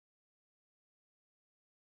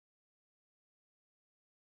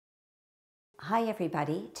Hi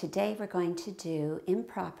everybody, today we're going to do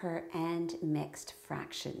improper and mixed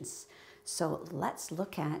fractions. So let's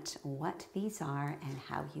look at what these are and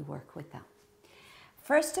how you work with them.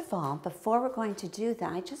 First of all, before we're going to do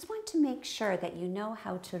that, I just want to make sure that you know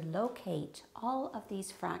how to locate all of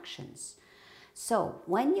these fractions. So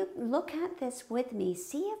when you look at this with me,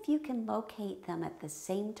 see if you can locate them at the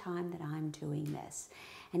same time that I'm doing this.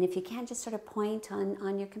 And if you can, just sort of point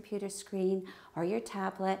on your computer screen or your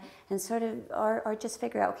tablet and sort of, or just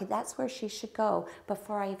figure out, okay, that's where she should go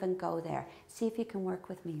before I even go there. See if you can work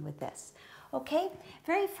with me with this. Okay,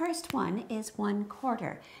 very first one is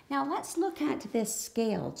 1/4. Now let's look at this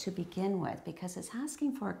scale to begin with because it's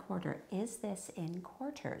asking for a quarter. Is this in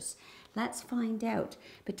quarters? Let's find out.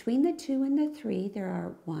 Between the 2 and the 3, there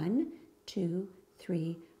are 1, 2,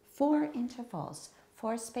 3, 4 intervals.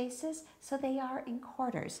 4 spaces, so they are in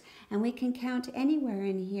quarters. And we can count anywhere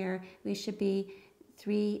in here. We should be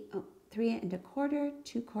 3 1/4,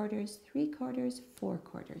 2 quarters, 3 quarters, 4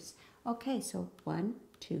 quarters. Okay, so 1,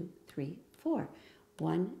 2, 3, 4.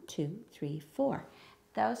 1, 2, 3, 4.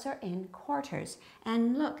 Those are in quarters.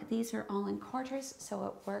 And look, these are all in quarters, so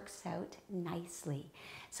it works out nicely.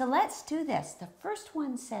 So let's do this. The first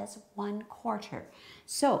one says 1/4.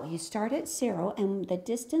 So you start at 0, and the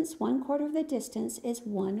distance, 1/4 of the distance is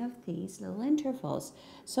one of these little intervals.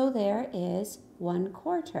 So there is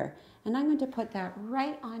 1/4. And I'm going to put that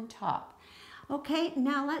right on top. Okay,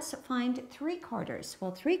 now let's find 3/4.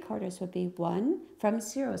 Well, 3/4 would be 1 from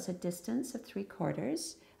 0, so distance of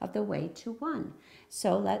 3/4 of the way to 1.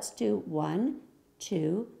 So let's do 1,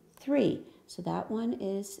 2, 3. So that one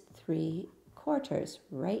is 3/4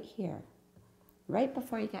 right here, right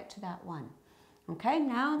before you get to that 1. Okay,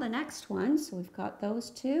 now the next one, so we've got those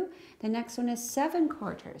two. The next one is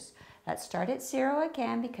 7/4. Let's start at 0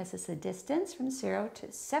 again because it's the distance from 0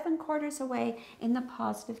 to 7/4 away in the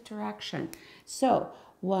positive direction. So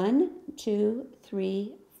 1, 2,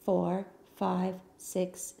 3, 4, 5,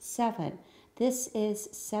 6, 7. This is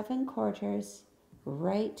 7/4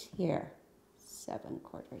 right here.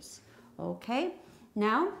 7/4. Okay,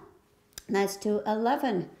 now let's do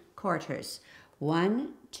 11/4.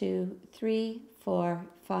 1, 2, 3, 4,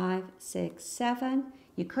 5, 6, 7.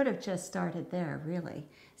 You could have just started there, really.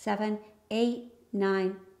 7, 8,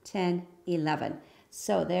 9, 10, 11.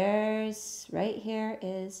 So there's, right here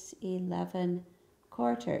is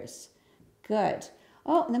 11/4. Good.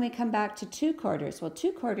 Oh, let me come back to 2/4. Well,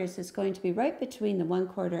 2/4 is going to be right between the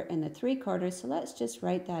 1/4 and the 3/4. So let's just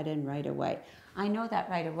write that in right away. I know that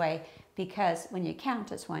right away because when you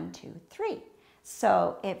count, it's 1, 2, 3.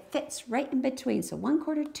 So it fits right in between. So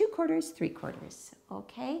 1/4, 2/4, 3/4.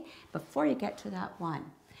 Okay, before you get to that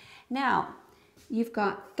 1. Now, you've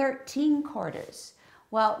got 13/4.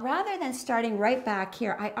 Well, rather than starting right back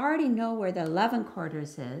here, I already know where the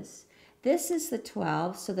 11/4 is. This is the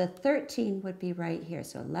 12, so the 13 would be right here.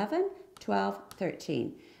 So 11, 12,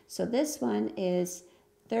 13. So this one is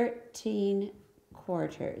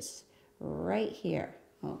 13/4 right here.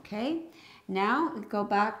 Okay, now we go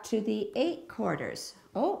back to the 8/4.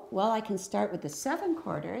 Oh, well, I can start with the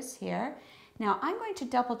 7/4 here. Now I'm going to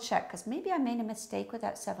double check because maybe I made a mistake with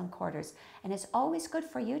that 7/4, and it's always good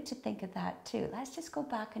for you to think of that too. Let's just go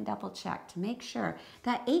back and double check to make sure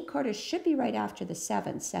that 8/4 should be right after the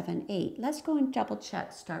 7, 7, 8. Let's go and double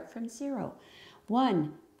check. Start from 0.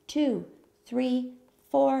 1, 2, 3,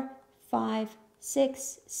 4, 5,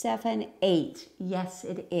 6, 7, 8. Yes,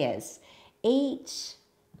 it is.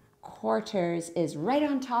 8/4 is right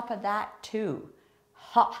on top of that too.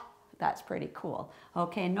 Ha! That's pretty cool.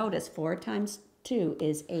 Okay, notice 4 times 2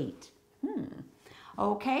 is 8.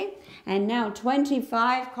 Okay, and now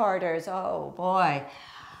 25/4. Oh boy.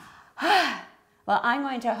 Well, I'm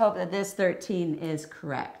going to hope that this 13 is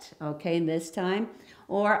correct, okay, this time.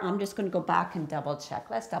 Or I'm just going to go back and double check.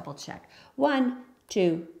 Let's double check. 1,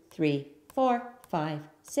 2, 3, 4, 5,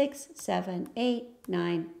 6, 7, 8,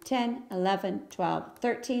 9, 10, 11, 12,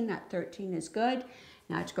 13. That 13 is good.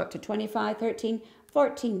 Now to go up to 25, 13,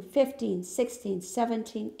 14, 15, 16,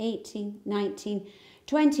 17, 18, 19,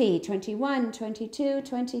 20, 21, 22,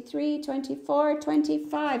 23, 24,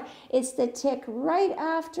 25. It's the tick right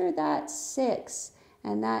after that 6,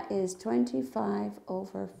 and that is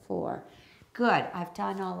 25/4. Good, I've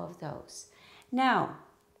done all of those. Now,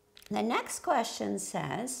 the next question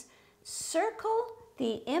says, circle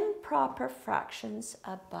the improper fractions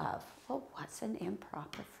above. Well, what's an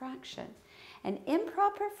improper fraction? An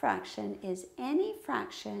improper fraction is any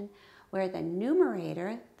fraction where the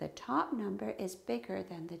numerator, the top number, is bigger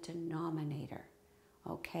than the denominator.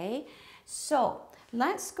 Okay, so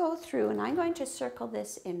let's go through, and I'm going to circle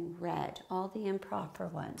this in red, all the improper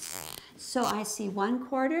ones. So I see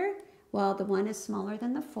 1/4, Well, the 1 is smaller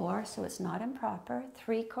than the 4, so it's not improper.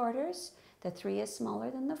 3/4, the 3 is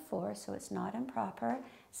smaller than the 4, so it's not improper.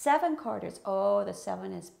 7/4, oh, the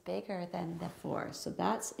 7 is bigger than the 4, so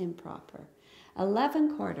that's improper.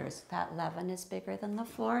 11/4, that 11 is bigger than the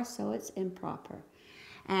 4, so it's improper.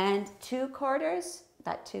 And 2/4,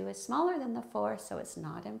 that 2 is smaller than the 4, so it's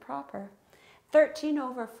not improper.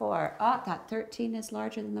 13/4, oh, that 13 is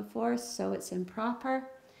larger than the 4, so it's improper.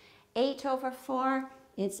 8/4,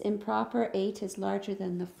 it's improper. 8 is larger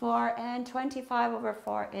than the 4. And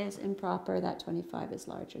 25/4 is improper. That 25 is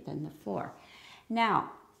larger than the 4.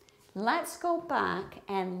 Now, let's go back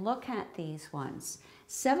and look at these ones.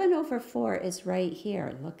 7/4 is right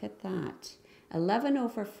here. Look at that.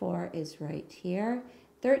 11/4 is right here.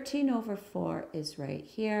 13/4 is right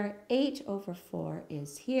here. 8/4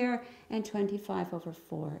 is here. And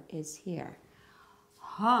 25/4 is here.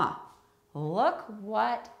 Look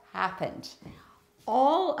what happened.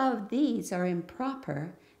 All of these are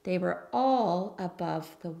improper. They were all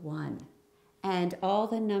above the 1. And all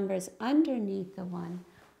the numbers underneath the 1,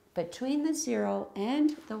 between the 0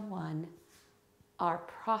 and the 1, are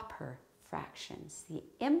proper fractions. The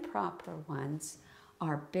improper ones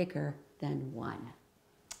are bigger than 1.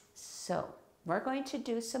 So we're going to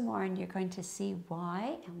do some more, and you're going to see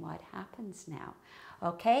why and what happens now.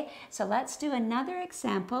 Okay, so let's do another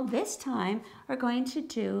example. This time we're going to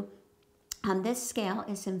do, this scale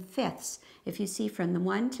is in fifths. If you see from the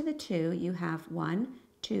 1 to the 2, you have 1,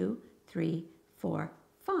 2, 3, 4,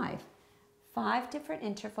 5. 5 different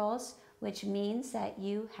intervals, which means that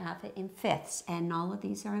you have it in fifths, and all of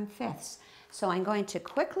these are in fifths. So I'm going to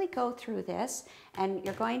quickly go through this, and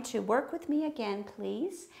you're going to work with me again,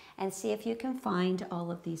 please, and see if you can find all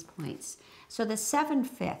of these points. So the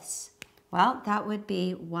 7/5, well, that would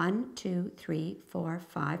be 1, 2, 3, 4,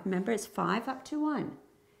 5. Remember, it's 5 up to 1.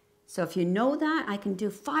 So if you know that, I can do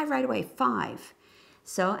 5 right away, 5.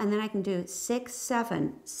 So, and then I can do 6,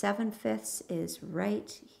 7. 7/5 is right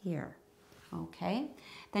here. Okay.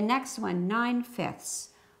 The next one, 9/5.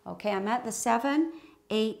 Okay, I'm at the 7,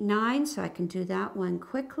 8, 9, so I can do that one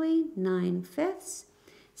quickly. 9/5.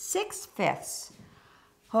 6/5.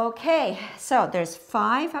 Okay, so there's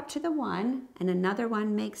 5 up to the 1, and another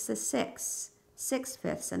one makes the 6.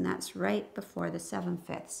 6/5, and that's right before the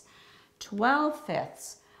 7/5.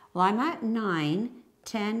 12/5. Well, I'm at 9,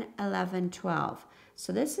 10, 11, 12.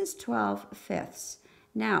 So this is 12/5.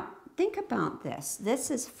 Now, think about this.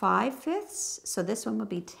 This is 5/5, so this one will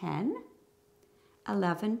be 10,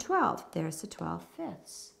 11, 12. There's the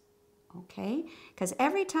 12/5. Okay, because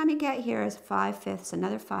every time you get here is 5/5,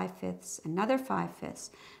 another 5/5, another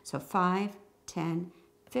 5/5. So 5, 10,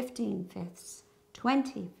 15/5,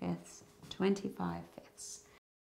 20/5, 25/5.